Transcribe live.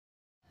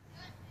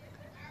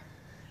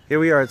Here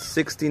we are at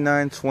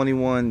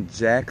 6921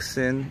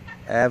 Jackson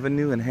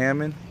Avenue in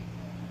Hammond.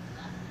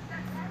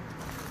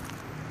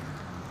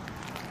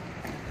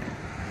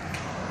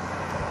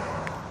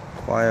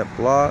 Quiet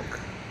block.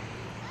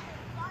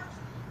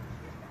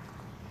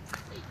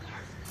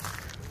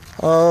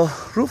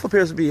 Roof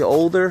appears to be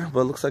older,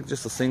 but looks like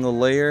just a single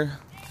layer.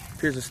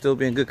 Appears to still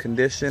be in good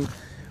condition.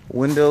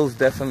 Windows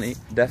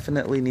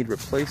definitely need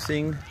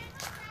replacing.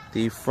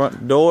 The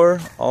front door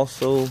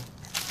also,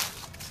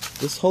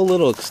 this whole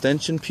little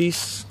extension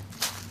piece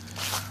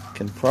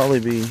can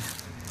probably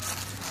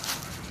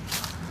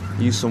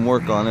use some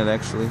work on it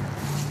actually.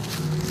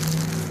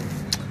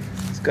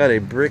 It's got a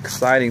brick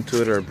siding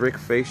to it, or a brick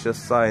fascia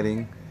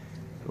siding.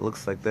 It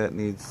looks like that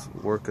needs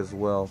work as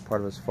well.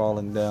 Part of it's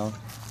falling down.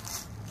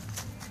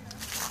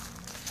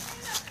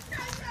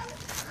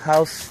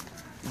 House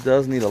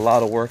does need a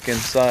lot of work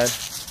inside.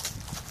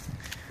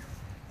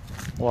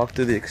 Walk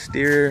through the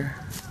exterior.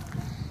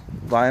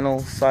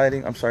 Vinyl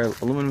siding,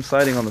 aluminum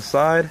siding on the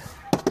side.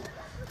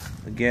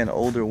 Again,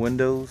 older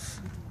windows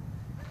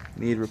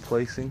need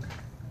replacing.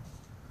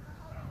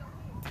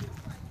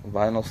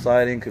 Vinyl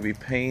siding could be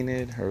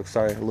painted,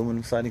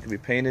 aluminum siding could be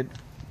painted.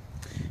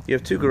 You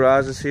have two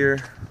garages here.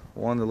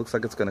 One that looks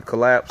like it's going to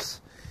collapse,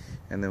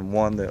 and then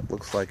one that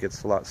looks like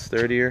it's a lot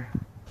sturdier.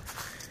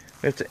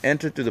 We have to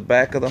enter through the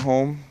back of the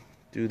home,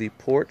 through the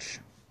porch.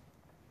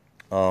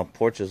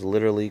 Porch is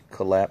literally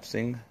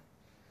collapsing.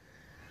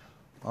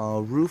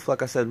 Roof,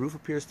 like I said, roof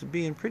appears to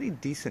be in pretty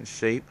decent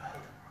shape.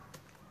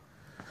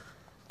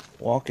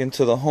 Walk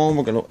into the home.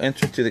 We're going to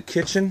enter to the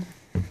kitchen.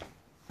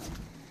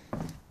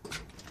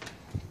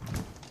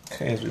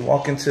 Okay, as we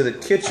walk into the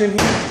kitchen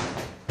here,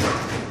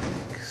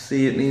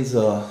 see it needs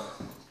a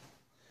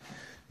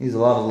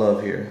lot of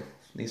love here.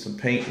 Needs some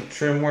paint and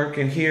trim work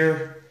in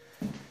here.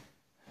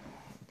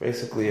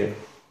 Basically a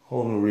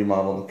whole new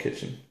remodel in the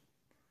kitchen.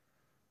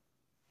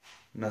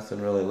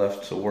 Nothing really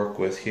left to work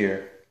with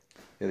here.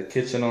 The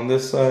kitchen on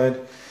this side,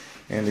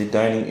 and the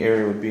dining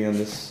area would be in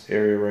this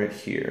area right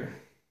here.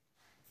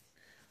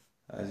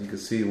 As you can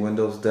see,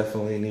 windows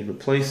definitely need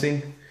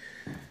replacing.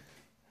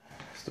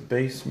 It's the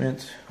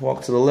basement.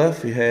 Walk to the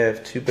left, you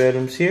have two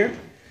bedrooms here.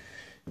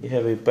 You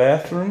have a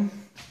bathroom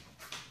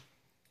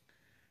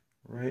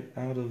right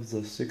out of the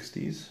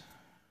 60s.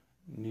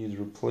 Needs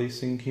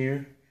replacing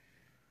here.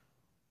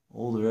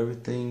 Older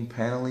everything,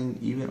 paneling,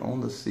 even on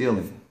the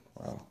ceiling.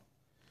 Wow.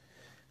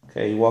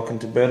 Okay, you walk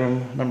into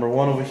bedroom number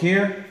one over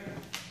here.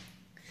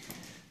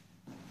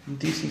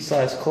 Decent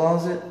sized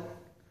closet.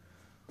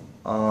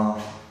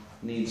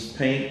 Needs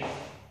paint,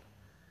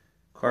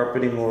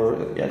 carpeting, or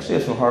it actually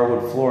has some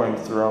hardwood flooring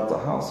throughout the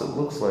house, it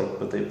looks like,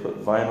 but they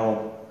put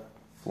vinyl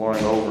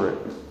flooring over it.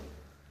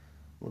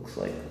 Looks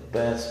like a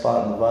bad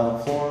spot in the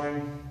vinyl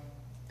flooring.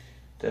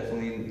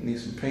 Definitely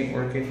needs some paint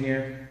work in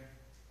here.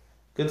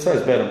 Good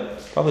sized bedroom,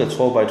 probably a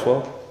 12 by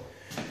 12.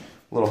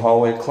 Little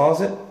hallway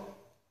closet.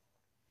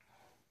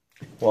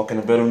 Walk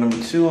into bedroom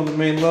number two on the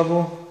main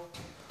level.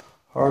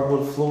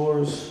 Hardwood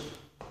floors.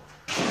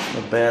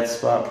 A bad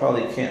spot,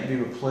 probably can't be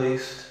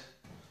replaced.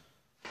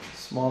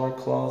 Smaller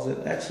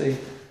closet. Actually,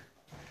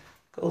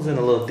 goes in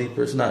a little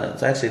deeper. It's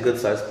actually a good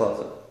sized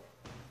closet.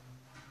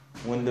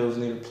 Windows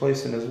need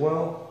replacing as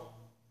well.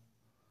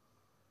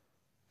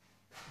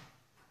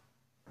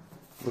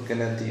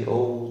 Looking at the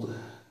old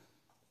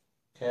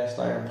cast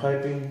iron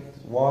piping,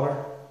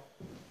 water.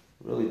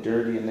 Really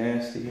dirty and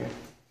nasty here.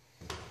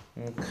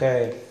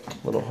 Okay,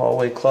 little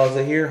hallway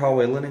closet here,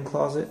 hallway linen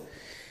closet.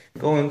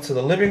 Go into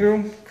the living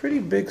room, pretty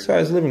big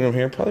size living room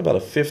here, probably about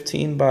a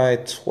 15 by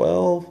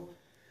 12.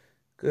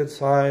 Good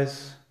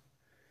size.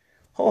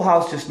 Whole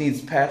house just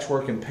needs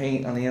patchwork and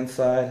paint on the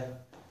inside.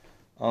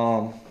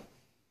 Well,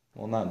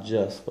 not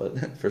just,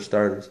 but for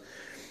starters.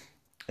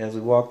 As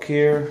we walk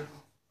here,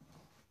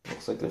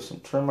 looks like there's some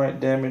termite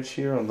damage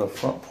here on the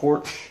front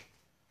porch.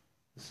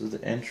 This is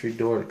the entry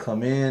door to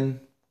come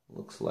in.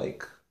 Looks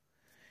like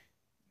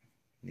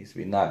needs to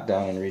be knocked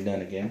down and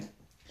redone again.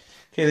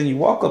 Okay, then you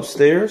walk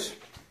upstairs.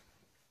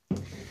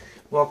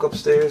 Walk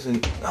upstairs,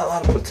 and a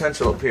lot of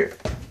potential up here.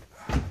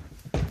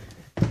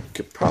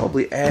 Could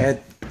probably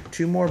add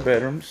two more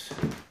bedrooms.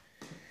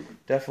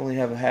 Definitely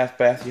have a half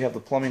bath. You have the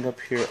plumbing up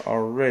here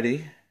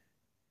already.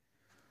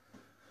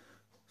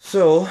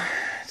 So,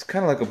 it's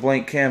kind of like a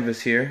blank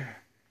canvas here.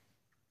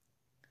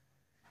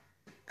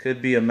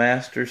 Could be a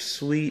master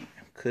suite.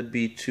 Could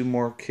be two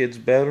more kids'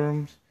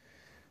 bedrooms.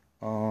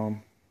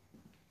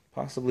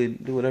 Possibly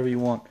do whatever you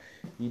want.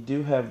 You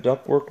do have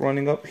ductwork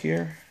running up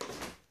here.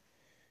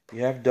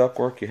 You have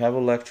ductwork, you have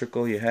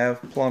electrical, you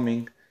have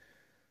plumbing.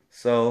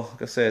 So,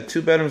 like I said,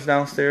 two bedrooms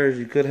downstairs.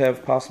 You could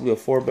have possibly a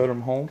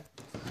 4-bedroom home.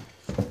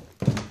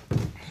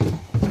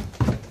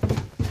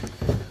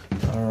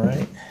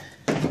 Alright.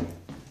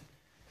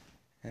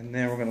 And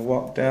then we're going to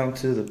walk down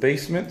to the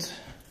basement.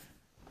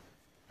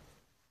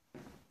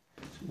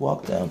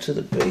 Walk down to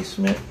the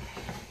basement.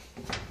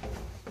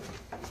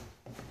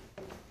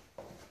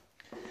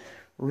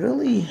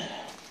 Really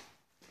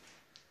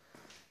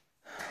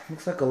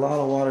looks like a lot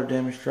of water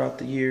damage throughout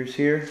the years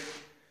here.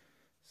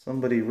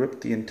 Somebody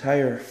ripped the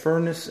entire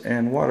furnace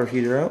and water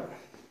heater out.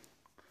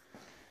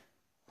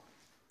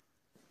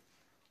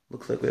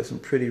 Looks like we have some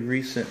pretty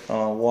recent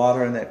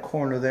water in that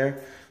corner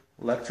there.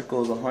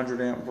 Electrical is a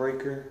 100 amp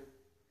breaker.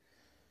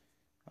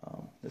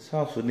 This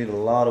house would need a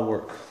lot of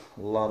work.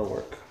 A lot of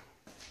work.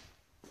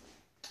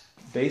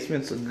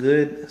 Basement's a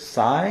good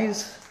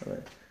size.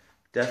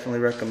 Definitely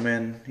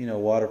recommend,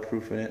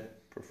 waterproofing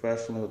it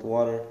professionally with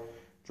water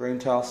drain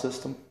tile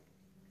system.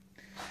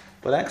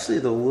 But actually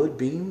the wood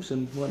beams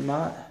and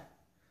whatnot,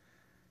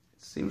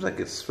 it seems like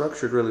it's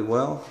structured really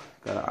well.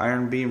 Got an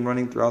iron beam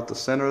running throughout the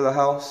center of the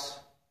house.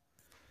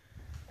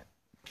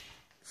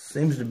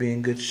 Seems to be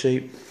in good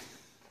shape.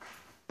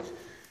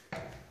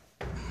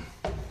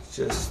 It's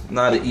just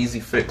not an easy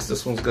fix.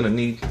 This one's gonna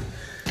need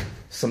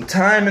some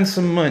time and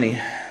some money.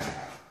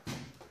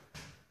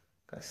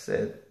 Like I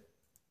said,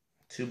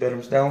 2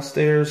 bedrooms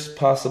downstairs,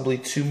 possibly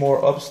 2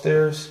 more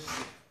upstairs.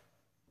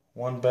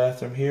 1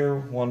 bathroom here,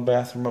 1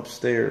 bathroom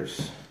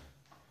upstairs.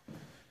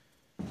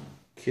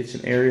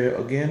 Kitchen area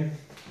again.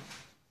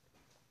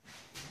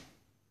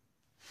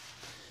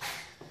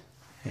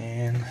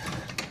 And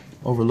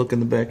overlooking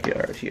the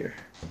backyard here.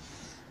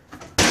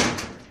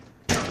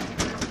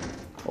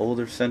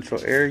 Older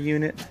central air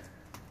unit.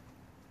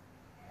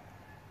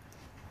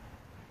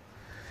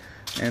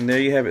 And there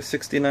you have it,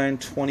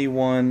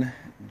 6921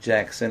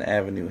 Jackson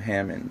Avenue,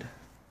 Hammond.